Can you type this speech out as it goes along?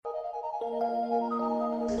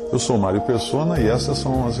Eu sou Mário Persona e essas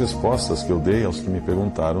são as respostas que eu dei aos que me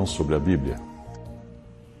perguntaram sobre a Bíblia.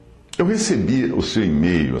 Eu recebi o seu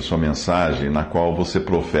e-mail, a sua mensagem, na qual você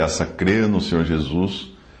professa crer no Senhor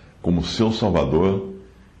Jesus como seu Salvador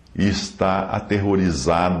e está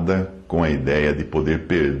aterrorizada com a ideia de poder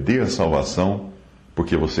perder a salvação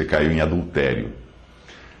porque você caiu em adultério.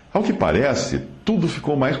 Ao que parece, tudo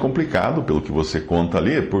ficou mais complicado, pelo que você conta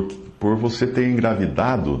ali, por você ter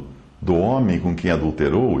engravidado do homem com quem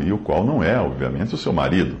adulterou, e o qual não é, obviamente, o seu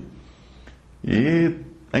marido. E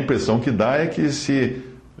a impressão que dá é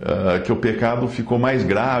que o pecado ficou mais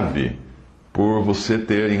grave por você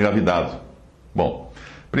ter engravidado. Bom,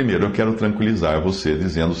 primeiro eu quero tranquilizar você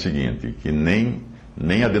dizendo o seguinte, que nem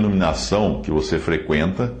a denominação que você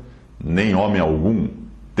frequenta, nem homem algum,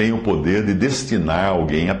 tem o poder de destinar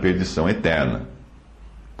alguém à perdição eterna.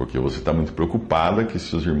 Porque você está muito preocupada que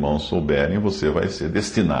se os irmãos souberem, você vai ser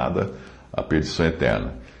destinada à perdição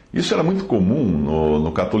eterna. Isso era muito comum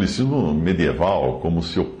no catolicismo medieval, como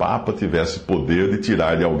se o Papa tivesse poder de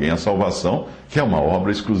tirar de alguém a salvação, que é uma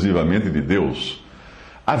obra exclusivamente de Deus.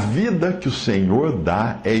 A vida que o Senhor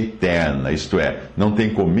dá é eterna, isto é, não tem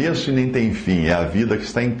começo e nem tem fim, é a vida que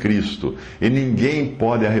está em Cristo. E ninguém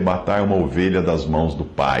pode arrebatar uma ovelha das mãos do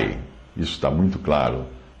Pai. Isso está muito claro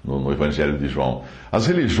no Evangelho de João. As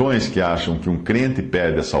religiões que acham que um crente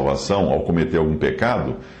perde a salvação ao cometer algum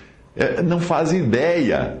pecado, não fazem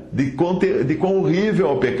ideia de quão horrível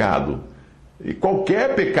é o pecado. E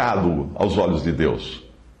qualquer pecado aos olhos de Deus.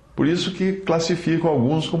 Por isso que classificam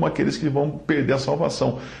alguns como aqueles que vão perder a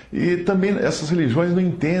salvação. E também essas religiões não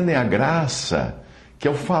entendem a graça, que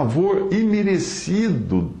é o favor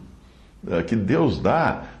imerecido que Deus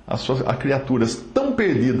dá a criaturas tão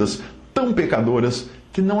perdidas, tão pecadoras,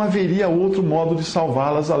 que não haveria outro modo de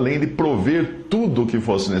salvá-las além de prover tudo o que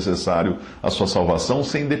fosse necessário à sua salvação,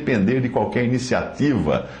 sem depender de qualquer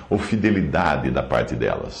iniciativa ou fidelidade da parte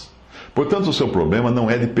delas. Portanto, o seu problema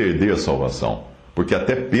não é de perder a salvação, porque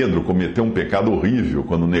até Pedro cometeu um pecado horrível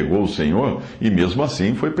quando negou o Senhor e mesmo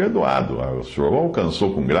assim foi perdoado. O Senhor o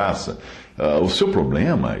alcançou com graça. O seu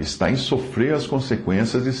problema está em sofrer as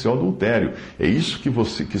consequências de seu adultério. É isso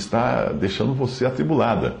que está deixando você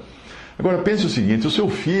atribulada. Agora pense o seguinte, o seu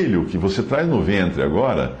filho que você traz no ventre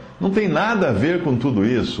agora não tem nada a ver com tudo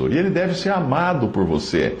isso. E ele deve ser amado por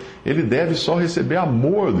você. Ele deve só receber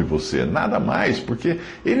amor de você, nada mais, porque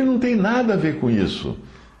ele não tem nada a ver com isso.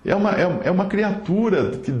 É uma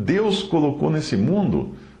criatura que Deus colocou nesse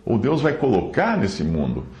mundo, ou Deus vai colocar nesse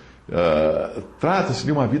mundo. Trata-se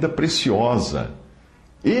de uma vida preciosa.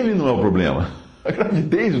 Ele não é o problema. A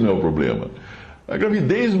gravidez não é o problema. A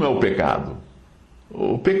gravidez não é o pecado.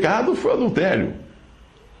 O pecado foi o adultério.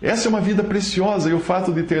 Essa é uma vida preciosa e o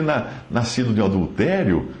fato de ter nascido de um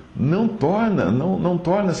adultério não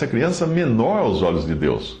torna essa criança menor aos olhos de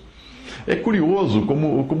Deus. É curioso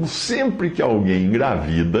como sempre que alguém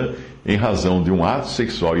engravida em razão de um ato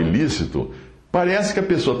sexual ilícito, parece que a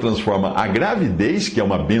pessoa transforma a gravidez, que é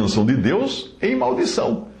uma bênção de Deus, em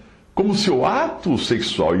maldição. Como se o ato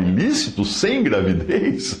sexual ilícito sem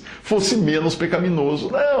gravidez fosse menos pecaminoso.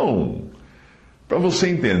 Não! Para você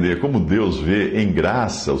entender como Deus vê em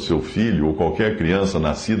graça o seu filho ou qualquer criança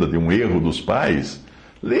nascida de um erro dos pais,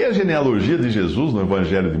 leia a genealogia de Jesus no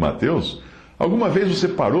Evangelho de Mateus. Alguma vez você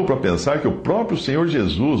parou para pensar que o próprio Senhor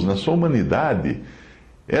Jesus, na sua humanidade,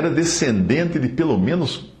 era descendente de pelo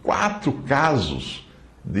menos 4 casos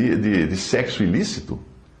de sexo ilícito?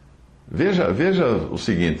 Veja o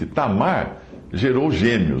seguinte, Tamar gerou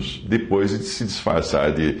gêmeos depois de se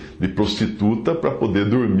disfarçar de prostituta para poder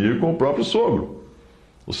dormir com o próprio sogro.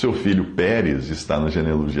 O seu filho Pérez está na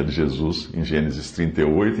genealogia de Jesus, em Gênesis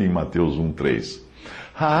 38 e em Mateus 1:3.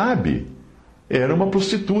 Raabe era uma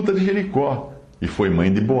prostituta de Jericó e foi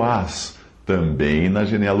mãe de Boaz, também na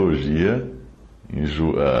genealogia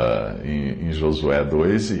em Josué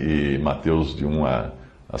 2 e Mateus de 1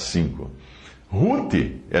 a 5. Ruth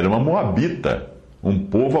era uma moabita, um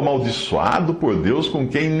povo amaldiçoado por Deus com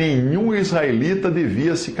quem nenhum israelita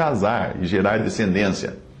devia se casar e gerar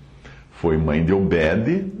descendência. Foi mãe de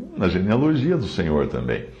Obed na genealogia do Senhor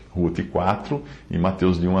também. Ruth 4 e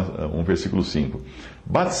Mateus de 1 versículo 5.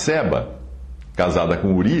 Batseba, casada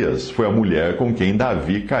com Urias, foi a mulher com quem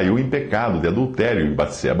Davi caiu em pecado de adultério. E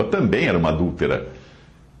Batseba também era uma adúltera.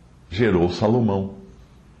 Gerou Salomão.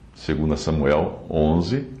 2 Samuel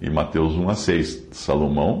 11 e Mateus 1 a 6.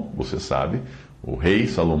 Salomão, você sabe, o rei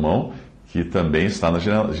Salomão, que também está na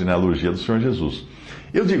genealogia do Senhor Jesus.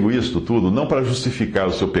 Eu digo isto tudo não para justificar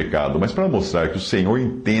o seu pecado, mas para mostrar que o Senhor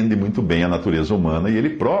entende muito bem a natureza humana e Ele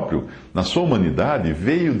próprio, na sua humanidade,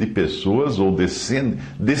 veio de pessoas ou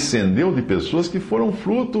descendeu de pessoas que foram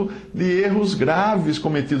fruto de erros graves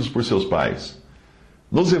cometidos por seus pais.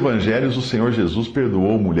 Nos evangelhos, o Senhor Jesus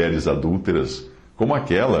perdoou mulheres adúlteras, como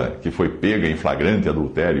aquela que foi pega em flagrante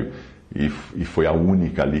adultério, e foi a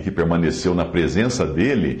única ali que permaneceu na presença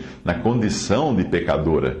dele, na condição de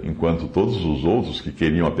pecadora, enquanto todos os outros que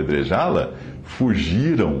queriam apedrejá-la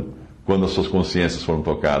fugiram quando as suas consciências foram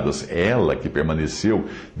tocadas. Ela que permaneceu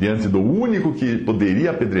diante do único que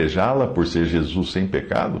poderia apedrejá-la, por ser Jesus sem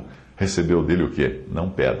pecado, recebeu dele o quê? Não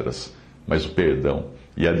pedras, mas o perdão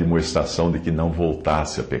e a demonstração de que não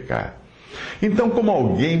voltasse a pecar. Então, como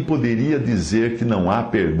alguém poderia dizer que não há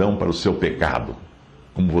perdão para o seu pecado?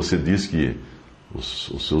 Como você diz que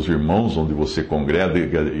os seus irmãos onde você congrega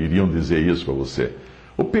iriam dizer isso para você.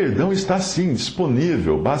 O perdão está sim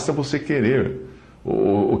disponível, basta você querer.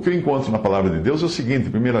 O que eu encontro na palavra de Deus é o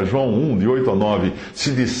seguinte, 1 João 1, de 8 a 9.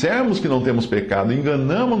 Se dissermos que não temos pecado,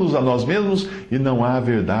 enganamo-nos a nós mesmos e não há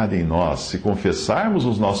verdade em nós. Se confessarmos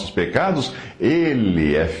os nossos pecados,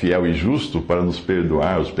 Ele é fiel e justo para nos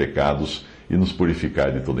perdoar os pecados e nos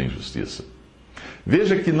purificar de toda injustiça.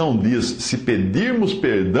 Veja que não diz, se pedirmos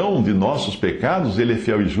perdão de nossos pecados, Ele é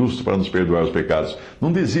fiel e justo para nos perdoar os pecados.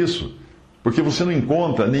 Não diz isso, porque você não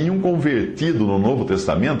encontra nenhum convertido no Novo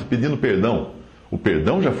Testamento pedindo perdão. O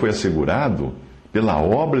perdão já foi assegurado pela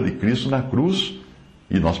obra de Cristo na cruz,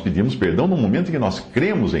 e nós pedimos perdão no momento em que nós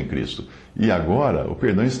cremos em Cristo. E agora, o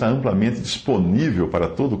perdão está amplamente disponível para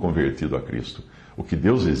todo convertido a Cristo. O que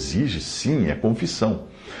Deus exige, sim, é confissão.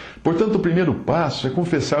 Portanto, o primeiro passo é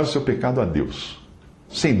confessar o seu pecado a Deus.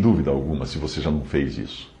 Sem dúvida alguma, se você já não fez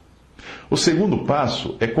isso. O segundo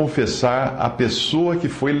passo é confessar a pessoa que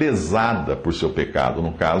foi lesada por seu pecado,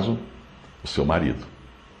 no caso, o seu marido.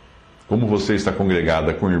 Como você está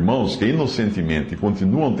congregada com irmãos que inocentemente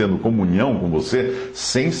continuam tendo comunhão com você,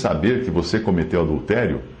 sem saber que você cometeu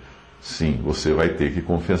adultério, sim, você vai ter que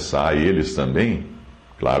confessar a eles também,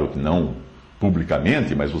 claro que não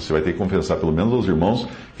publicamente, mas você vai ter que confessar pelo menos aos irmãos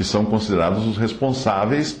que são considerados os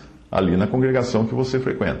responsáveis ali na congregação que você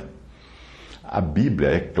frequenta. A Bíblia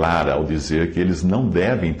é clara ao dizer que eles não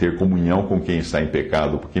devem ter comunhão com quem está em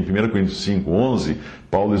pecado, porque em 1 Coríntios 5,11,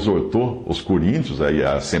 Paulo exortou os coríntios,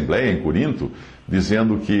 a assembleia em Corinto,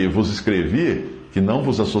 dizendo que vos escrevi que não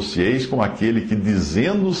vos associeis com aquele que,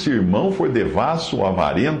 dizendo-se irmão, for devasso, ou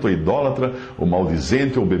avarento, ou idólatra, ou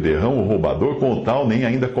maldizente, ou beberrão, ou roubador, com o tal nem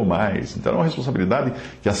ainda comais. Então era uma responsabilidade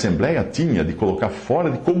que a Assembleia tinha de colocar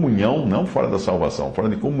fora de comunhão, não fora da salvação, fora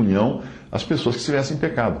de comunhão, as pessoas que estivessem em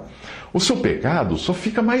pecado. O seu pecado só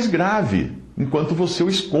fica mais grave enquanto você o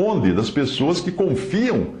esconde das pessoas que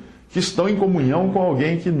confiam que estão em comunhão com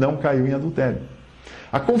alguém que não caiu em adultério.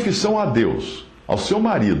 A confissão a Deus, ao seu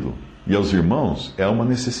marido e aos irmãos é uma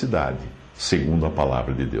necessidade, segundo a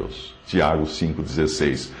palavra de Deus. Tiago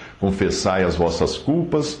 5,16. Confessai as vossas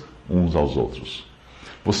culpas uns aos outros.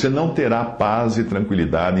 Você não terá paz e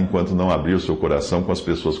tranquilidade enquanto não abrir o seu coração com as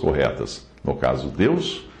pessoas corretas. No caso,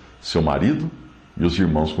 Deus, seu marido e os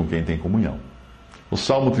irmãos com quem tem comunhão. O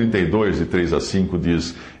Salmo 32, de 3 a 5,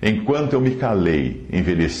 diz: Enquanto eu me calei,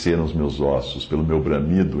 envelheceram os meus ossos pelo meu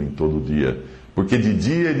bramido em todo o dia. Porque de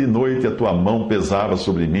dia e de noite a tua mão pesava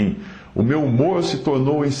sobre mim, o meu humor se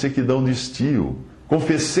tornou em sequidão de estio.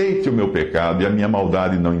 Confessei-te o meu pecado e a minha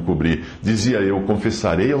maldade não encobri. Dizia eu,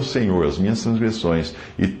 confessarei ao Senhor as minhas transgressões,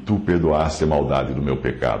 e tu perdoaste a maldade do meu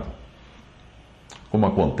pecado. Como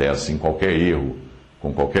acontece em qualquer erro,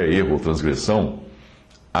 com qualquer erro ou transgressão,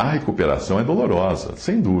 a recuperação é dolorosa,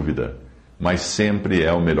 sem dúvida, mas sempre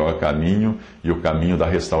é o melhor caminho, e o caminho da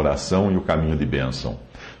restauração e o caminho de bênção.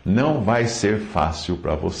 Não vai ser fácil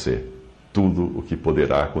para você tudo o que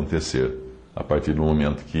poderá acontecer a partir do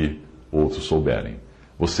momento que outros souberem.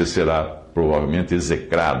 Você será provavelmente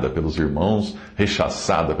execrada pelos irmãos,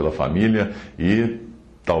 rechaçada pela família e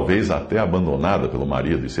talvez até abandonada pelo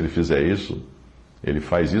marido. E se ele fizer isso, ele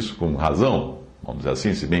faz isso com razão, vamos dizer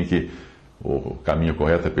assim, se bem que o caminho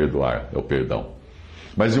correto é perdoar, é o perdão.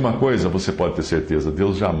 Mas de uma coisa você pode ter certeza,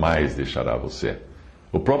 Deus jamais deixará você.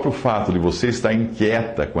 O próprio fato de você estar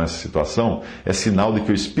inquieta com essa situação é sinal de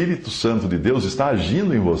que o Espírito Santo de Deus está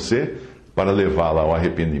agindo em você para levá-la ao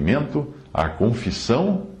arrependimento, à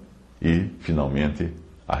confissão e, finalmente,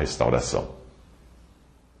 à restauração.